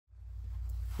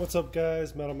What's up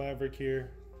guys, Metal Maverick here.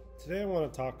 Today I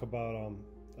want to talk about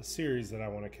a series that I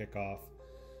want to kick off.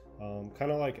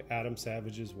 Kind of like Adam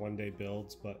Savage's one-day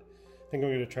builds, but I think I'm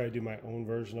going to try to do my own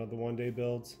version of the one-day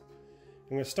builds.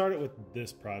 I'm going to start it with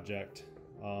this project.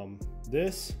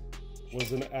 This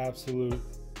was an absolute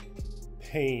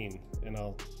pain, and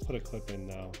I'll put a clip in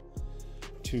now,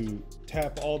 to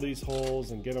tap all these holes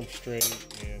and get them straight,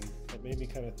 and that made me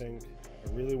kind of think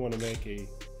I really want to make a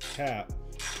tap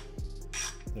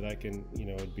that I can,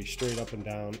 it'd be straight up and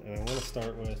down. And I want to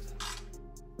start with,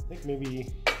 I think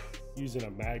maybe using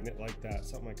a magnet like that,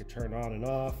 something I could turn on and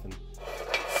off and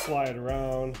slide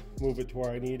around, move it to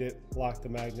where I need it, lock the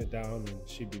magnet down, and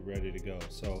she'd be ready to go.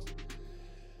 So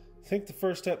I think the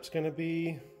first step's going to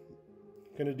be,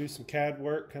 do some CAD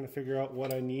work, kind of figure out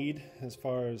what I need as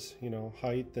far as,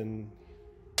 height and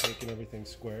making everything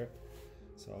square.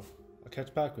 So I'll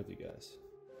catch back with you guys.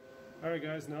 Alright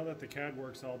guys, now that the CAD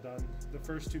work's all done, the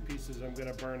first two pieces I'm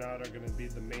going to burn out are going to be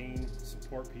the main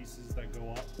support pieces that go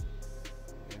up.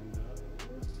 And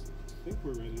I think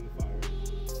we're ready to fire.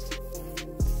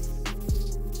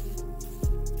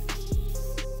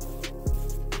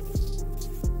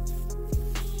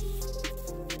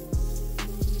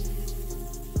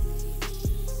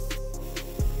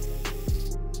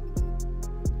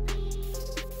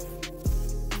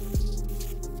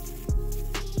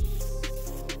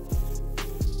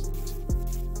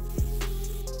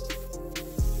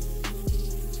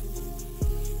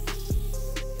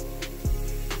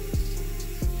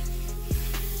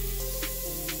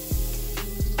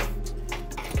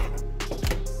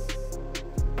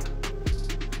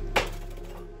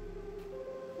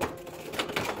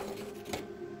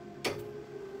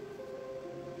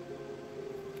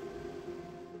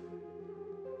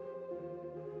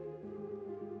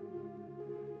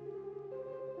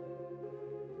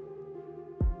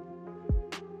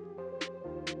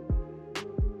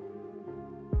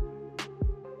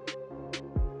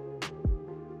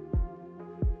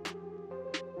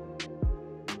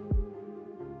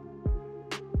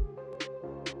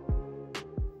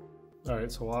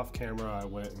 Alright, so off camera I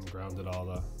went and grounded all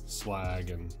the slag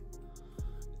and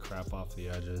crap off the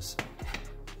edges,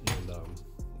 and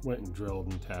went and drilled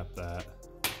and tapped that.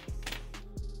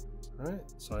 Alright,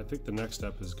 so I think the next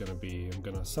step is going to be, I'm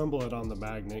going to assemble it on the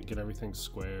magnet, get everything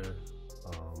square,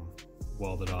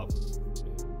 weld it up.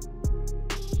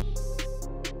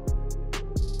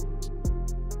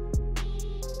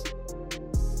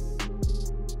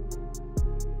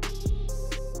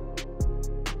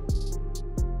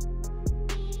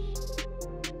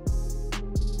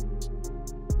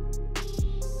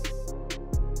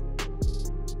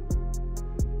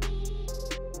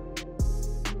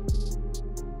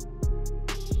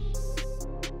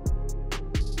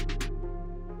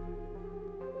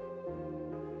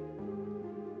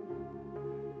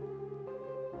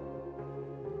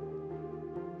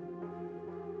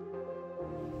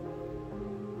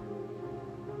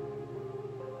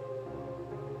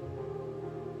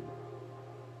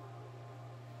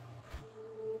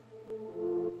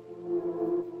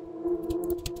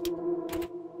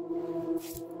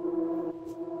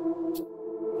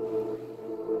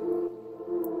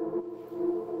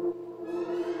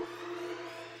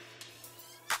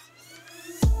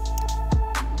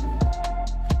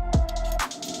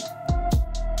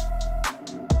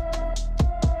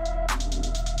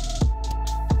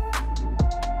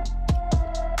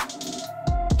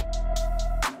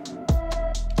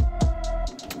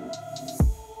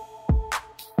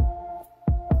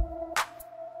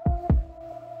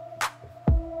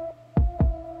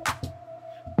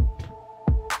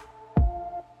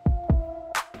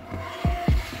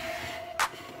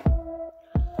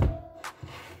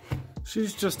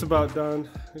 She's just about done.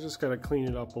 I just gotta clean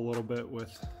it up a little bit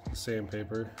with the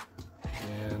sandpaper,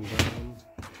 and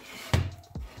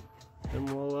then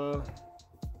we'll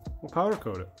powder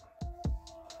coat it.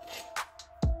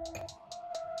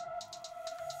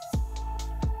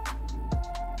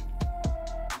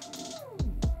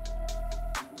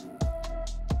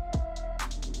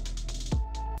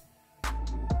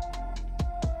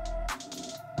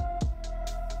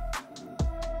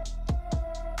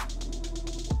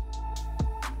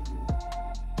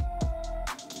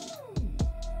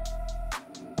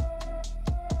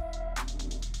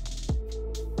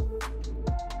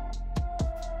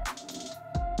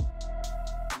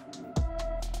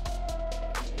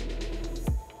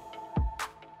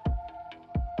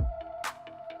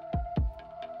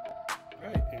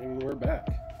 And we're back.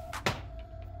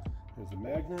 There's the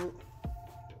magnet.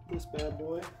 This bad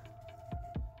boy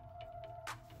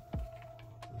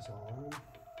is on.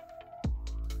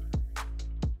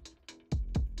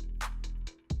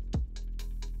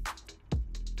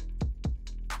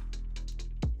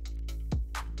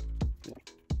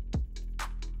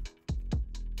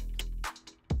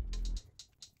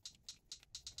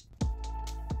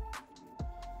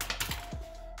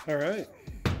 All right.